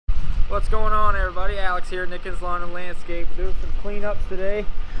What's going on, everybody? Alex here, Nickens Lawn and Landscape. We're doing some cleanups today.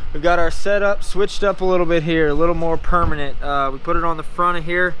 We've got our setup switched up a little bit here, a little more permanent. We put it on the front of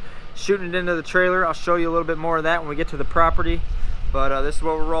here, shooting it into the trailer. I'll show you a little bit more of that when we get to the property. But this is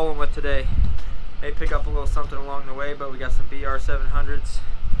what we're rolling with today. May pick up a little something along the way, but we got some BR700s.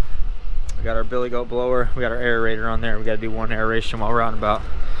 We got our billy goat blower. We got our aerator on there. We got to do one aeration while we're out and about.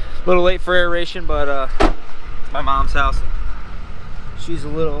 A little late for aeration, but it's my mom's house. She's a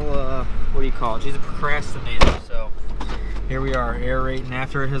little, what do you call it? She's a procrastinator, so here we are aerating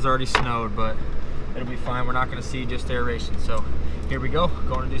after it has already snowed, but it'll be fine. We're not going to see just aeration. So here we go.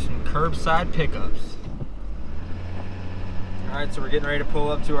 Going to do some curbside pickups. All right, so we're getting ready to pull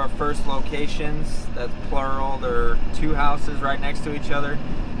up to our first locations. That's plural. There are two houses right next to each other.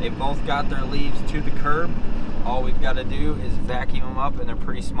 They both got their leaves to the curb. All we've got to do is vacuum them up, and they're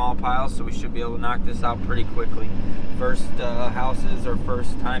pretty small piles, so we should be able to knock this out pretty quickly. First houses or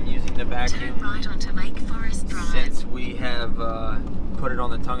first time using the vacuum right onto Lake Forest Drive. Since we have put it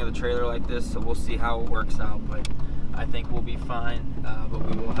on the tongue of the trailer like this, so we'll see how it works out. But I think we'll be fine, but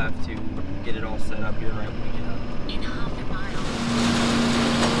we will have to get it all set up here right when we get up. In half a mile.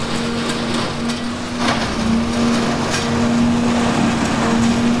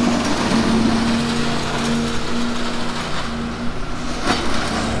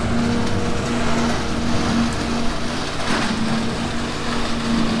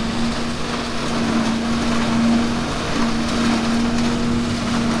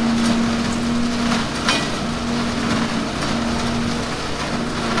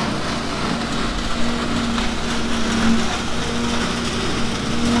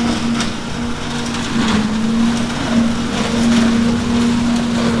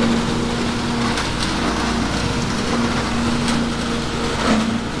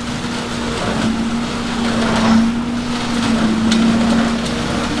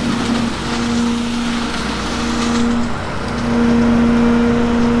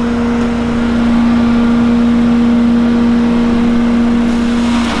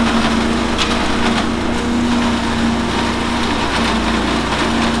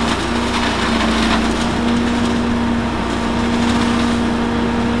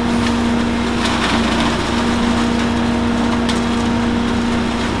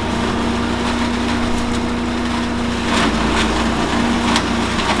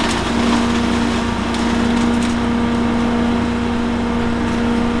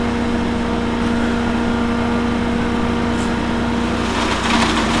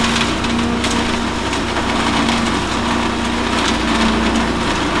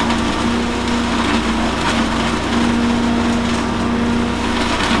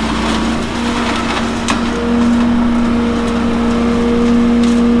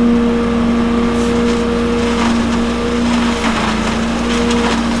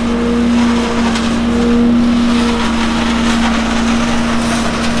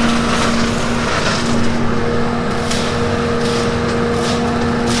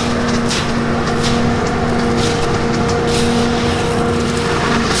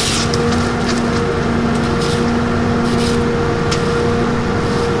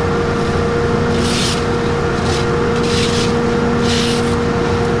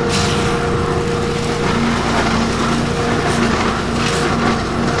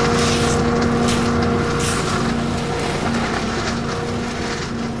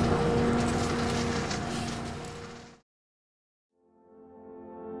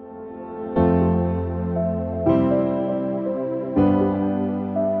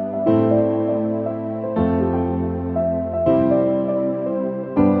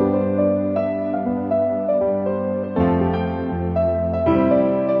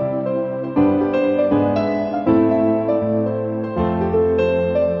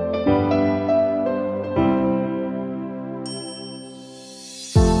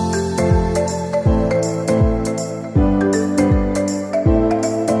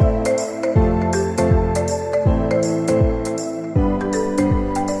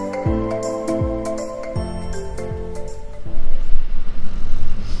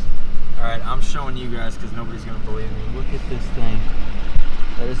 Showing you guys because nobody's gonna believe me. Look at this thing.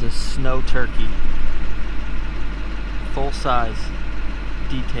 That is a snow turkey, full size,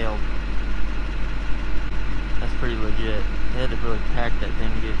 detailed. That's pretty legit. They had to really pack that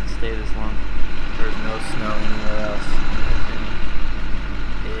thing to get it to stay this long. There's no snow anywhere else. That thing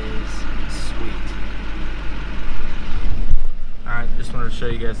is sweet. All right, just wanted to show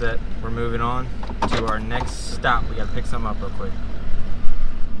you guys that. We're moving on to our next stop. We gotta pick something up real quick.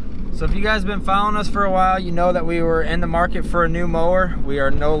 So if you guys have been following us for a while, you know that we were in the market for a new mower. We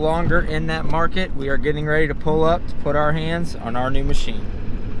are no longer in that market. We are getting ready to pull up to put our hands on our new machine.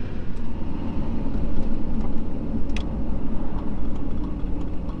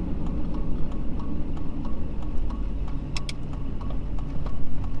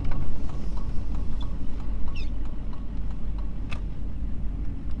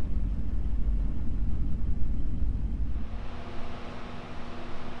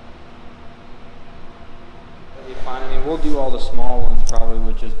 we'll do all the small ones probably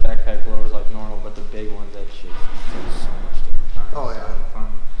with just backpack blowers like normal, but the big ones, that shit takes so much different time. Oh, yeah. So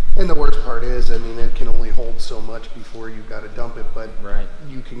fun. And the worst part is, I mean, it can only hold so much before you've got to dump it, but Right.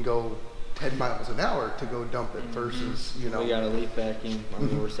 you can go 10 miles an hour to go dump it versus, you know. We got a leaf vacuum. I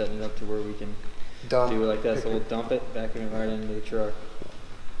mean, we're setting it up to where we can dump, do it like that. So we'll dump it, vacuum it right into the truck.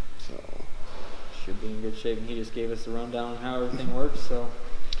 So Should be in good shape. And he just gave us the rundown on how everything works. So.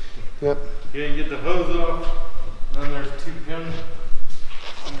 Yep. Yeah, you get the hose off, and then there's 2 pins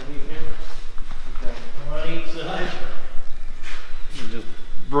underneath here. Okay. On each side. You just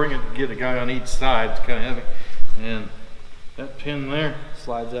bring it, get a guy on each side, it's kind of heavy. And that pin there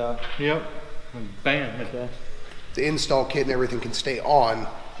Slides out. Yep. And bam. Okay. The install kit and everything can stay on.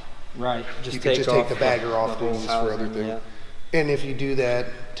 Right. You can just take the bagger off to use for other housing, things. yeah. And if you do that,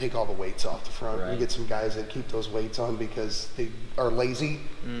 take all the weights off the front. Right. You get some guys that keep those weights on because they are lazy,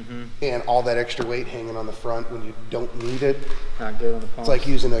 Mm-hmm. and all that extra weight hanging on the front when you don't need it. Not good on the pump. It's like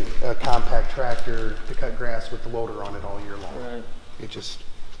using a compact tractor to cut grass with the loader on it all year long. Right. It just,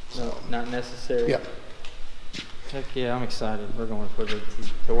 No, not necessary. yeah. Heck yeah, I'm excited. We're going to put it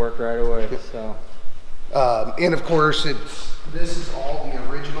to work right away. Yep. So. And of course, this is all the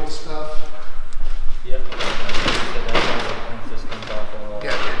original stuff. Yep.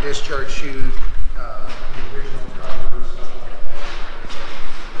 Yeah, your discharge chute, the original cover, stuff like that.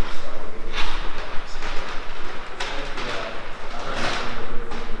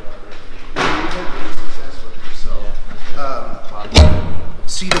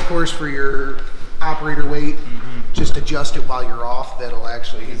 Seat, of course, for your operator weight. Just adjust it while you're off. That'll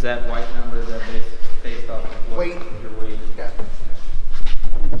actually. Is that white number, is that based off of what Weight. your weight? Yeah.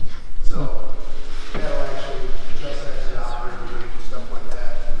 So that'll actually adjust that to the operator weight and stuff like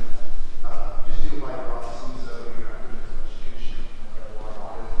that. And just do it while you're off the seat, so you're not doing as much douche while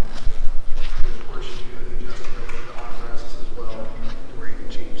on it. And of course, you do the adjustability of the armrests as well, where you can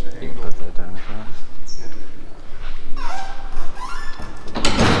change the angle. Put that down.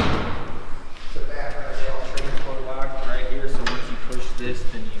 The back rest all transfer lock. Right here, so once you push this,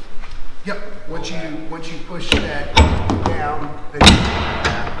 then you. Yep. Once you push that down, then you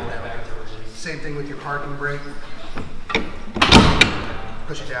same thing with your parking brake.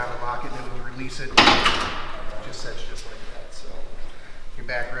 Push it down and lock it, and then when you release it, it just sets just like that. So your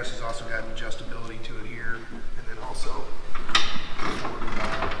backrest has also got adjustability to it here, and then also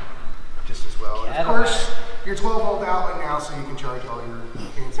just as well. And of course, your 12-volt outlet now, so you can charge all your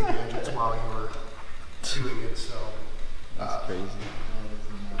fancy gadgets while you were doing it. So That's crazy.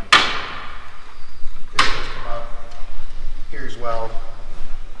 this has come up here as well.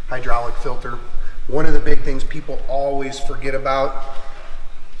 Hydraulic filter. One of the big things people always forget about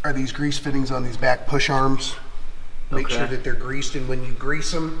are these grease fittings on these back push arms. Make Okay. sure that they're greased, and when you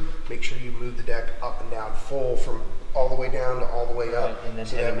grease them, make sure you move the deck up and down full from all the way down to all the way up. Right, and then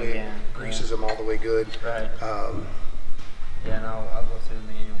so hit that 'em way again. it greases them all the way good. Right. Yeah, and I'll go through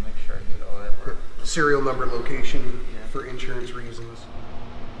the manual, make sure I get all that work. Serial number location Yeah. for insurance reasons.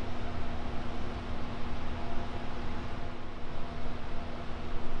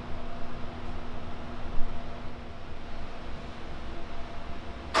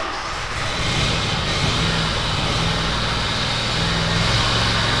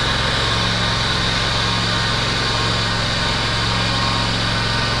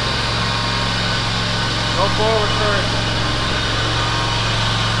 Go forward first.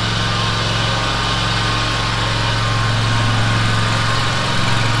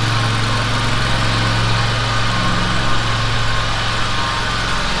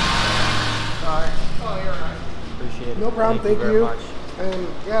 Oh, you're right. Appreciate it. No problem. Thank very you. much. And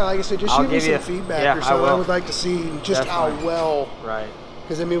yeah, like I said, just I'll shoot me give some you- feedback yeah, or I something. I will. would like to see just Definitely. how well. Right.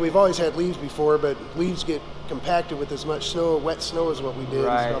 Because I mean, we've always had leaves before, but leaves get compacted with as much snow, wet snow is what we did.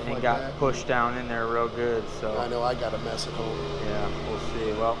 Right, and stuff and like got that. pushed down in there real good. So I know I got a mess at home. yeah, we'll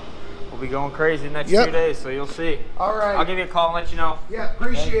see. Well, we'll be going crazy the next Yep. 2 days, so you'll see. All right. I'll give you a call and let you know. Yeah,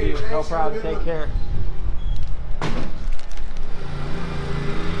 appreciate Thank you. it. No Thanks. Have a problem. good Take one. care.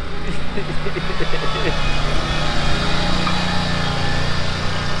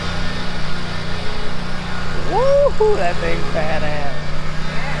 Woo! That thing's badass.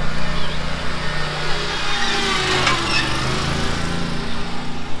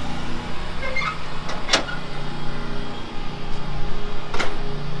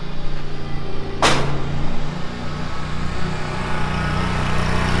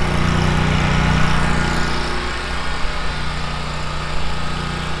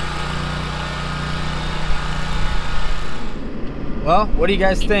 Well, what do you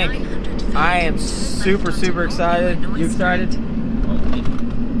guys think? I am super excited. You excited?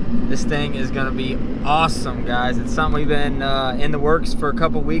 This thing is gonna be awesome, guys. It's something we've been in the works for a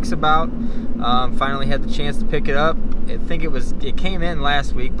couple weeks about. Finally had the chance to pick it up. I think it came in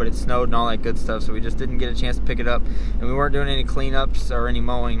last week, but it snowed and all that good stuff, so we just didn't get a chance to pick it up. And we weren't doing any cleanups or any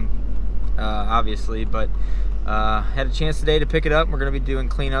mowing, obviously, but had a chance today to pick it up. We're going to be doing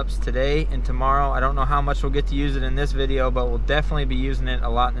cleanups today and tomorrow. I don't know how much we'll get to use it in this video, but we'll definitely be using it a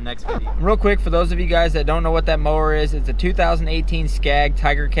lot in the next video. Real quick, for those of you guys that don't know what that mower is, it's a 2018 Skag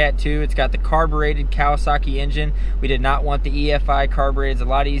Tiger Cat 2. It's got the carbureted Kawasaki engine. We did not want the EFI carbureted. It's a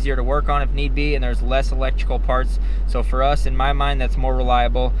lot easier to work on if need be, and there's less electrical parts. So for us, in my mind, that's more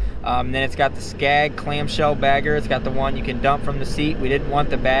reliable. Then it's got the Skag clamshell bagger. It's got the one you can dump from the seat. We didn't want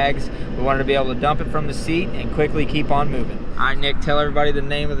the bags. We wanted to be able to dump it from the seat and quickly keep on moving. All right, Nick, tell everybody the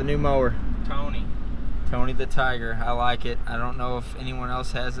name of the new mower. Tony. Tony the Tiger. I like it. I don't know if anyone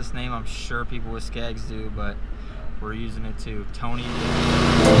else has this name. I'm sure people with Skags do, but we're using it too. Tony.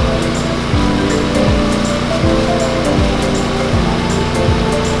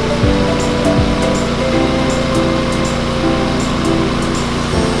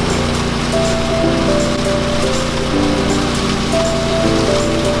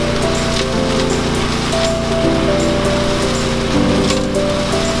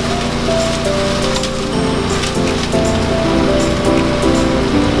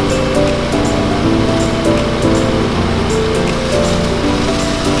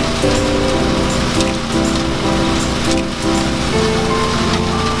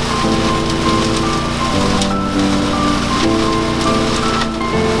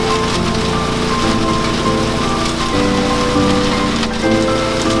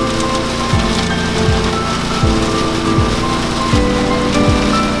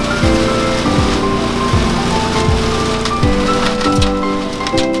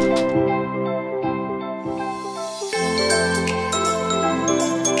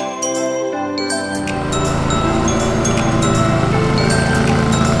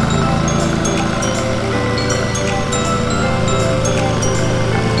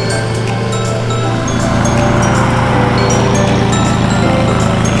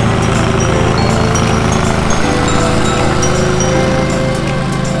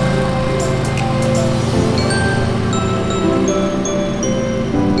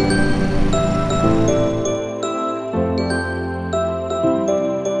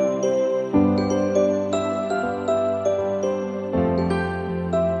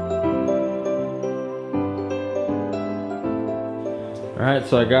 Alright,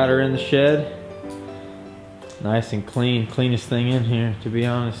 so I got her in the shed. Nice and clean. Cleanest thing in here, to be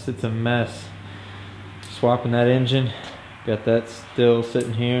honest. It's a mess. Swapping that engine. Got that still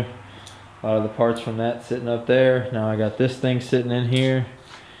sitting here. A lot of the parts from that sitting up there. Now I got this thing sitting in here.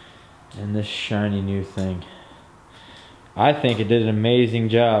 And this shiny new thing. I think it did an amazing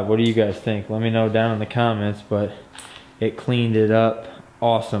job. What do you guys think? Let me know down in the comments, but it cleaned it up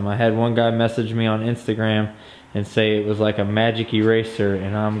awesome. I had one guy message me on Instagram and say it was like a magic eraser,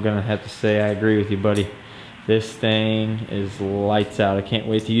 and I'm gonna have to say I agree with you, buddy. This thing is lights out. I can't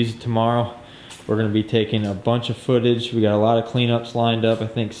wait to use it tomorrow. We're gonna be taking a bunch of footage. We got a lot of cleanups lined up. I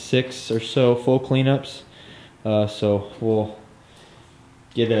think 6 or so full cleanups. So we'll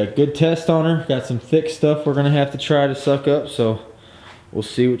get a good test on her. Got some thick stuff we're gonna have to try to suck up, so we'll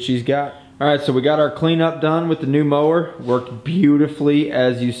see what she's got. All right, so we got our cleanup done with the new mower. Worked beautifully,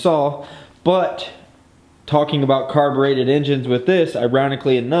 as you saw, but talking about carbureted engines with this,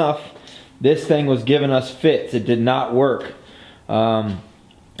 ironically enough, this thing was giving us fits. It did not work. And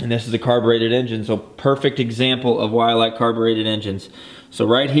this is a carbureted engine, so perfect example of why I like carbureted engines. So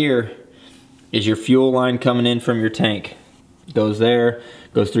right here is your fuel line coming in from your tank. It goes there,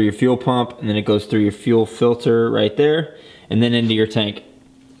 goes through your fuel pump, and then it goes through your fuel filter right there, and then into your tank.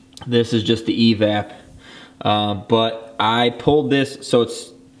 This is just the evap. But I pulled this, so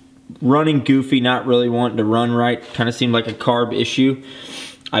it's running goofy, not really wanting to run right. Kind of seemed like a carb issue.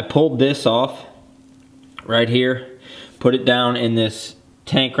 I pulled this off right here, put it down in this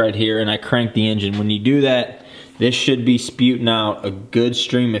tank right here, and I cranked the engine. When you do that, this should be spewing out a good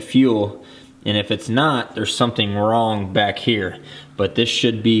stream of fuel, and if it's not, there's something wrong back here. But this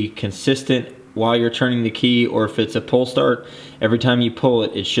should be consistent while you're turning the key, or if it's a pull start, every time you pull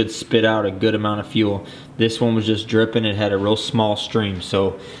it, it should spit out a good amount of fuel. This one was just dripping. It had a real small stream,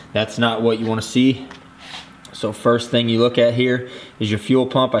 so that's not what you want to see. So first thing you look at here is your fuel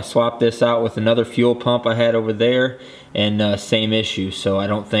pump. I swapped this out with another fuel pump I had over there, and same issue, so I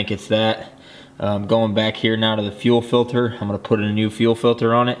don't think it's that. Going back here now to the fuel filter, I'm going to put a new fuel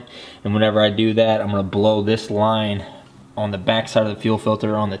filter on it, and whenever I do that, I'm going to blow this line on the back side of the fuel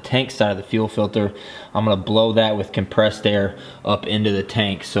filter, on the tank side of the fuel filter. I'm gonna blow that with compressed air up into the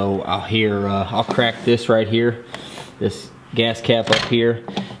tank. So I'll crack this right here, this gas cap up here,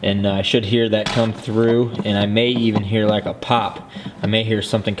 and I should hear that come through, and I may even hear like a pop. I may hear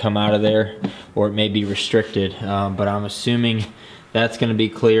something come out of there, or it may be restricted, but I'm assuming that's gonna be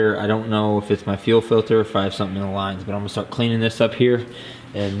clear. I don't know if it's my fuel filter or if I have something in the lines, but I'm gonna start cleaning this up here,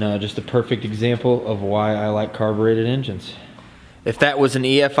 and just a perfect example of why I like carbureted engines. If that was an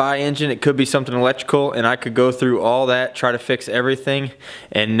EFI engine, it could be something electrical, and I could go through all that, try to fix everything,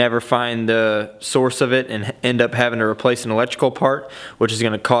 and never find the source of it, and end up having to replace an electrical part, which is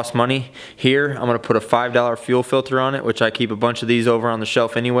going to cost money. Here, I'm going to put a $5 fuel filter on it, which I keep a bunch of these over on the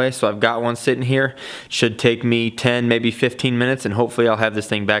shelf anyway, so I've got one sitting here. Should take me 10, maybe 15 minutes, and hopefully I'll have this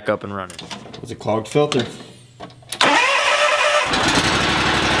thing back up and running. It was a clogged filter.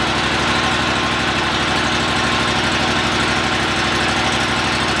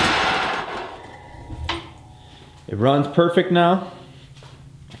 It runs perfect now,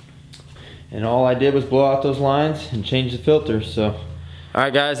 and all I did was blow out those lines and change the filter. So, all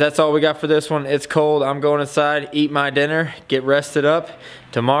right guys, that's all we got for this one. It's cold. I'm going inside, eat my dinner, get rested up.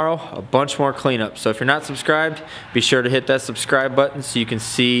 Tomorrow, a bunch more cleanup. So if you're not subscribed, be sure to hit that subscribe button so you can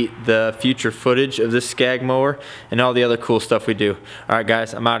see the future footage of this Skag mower and all the other cool stuff we do. All right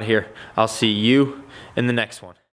guys, I'm out of here. I'll see you in the next one.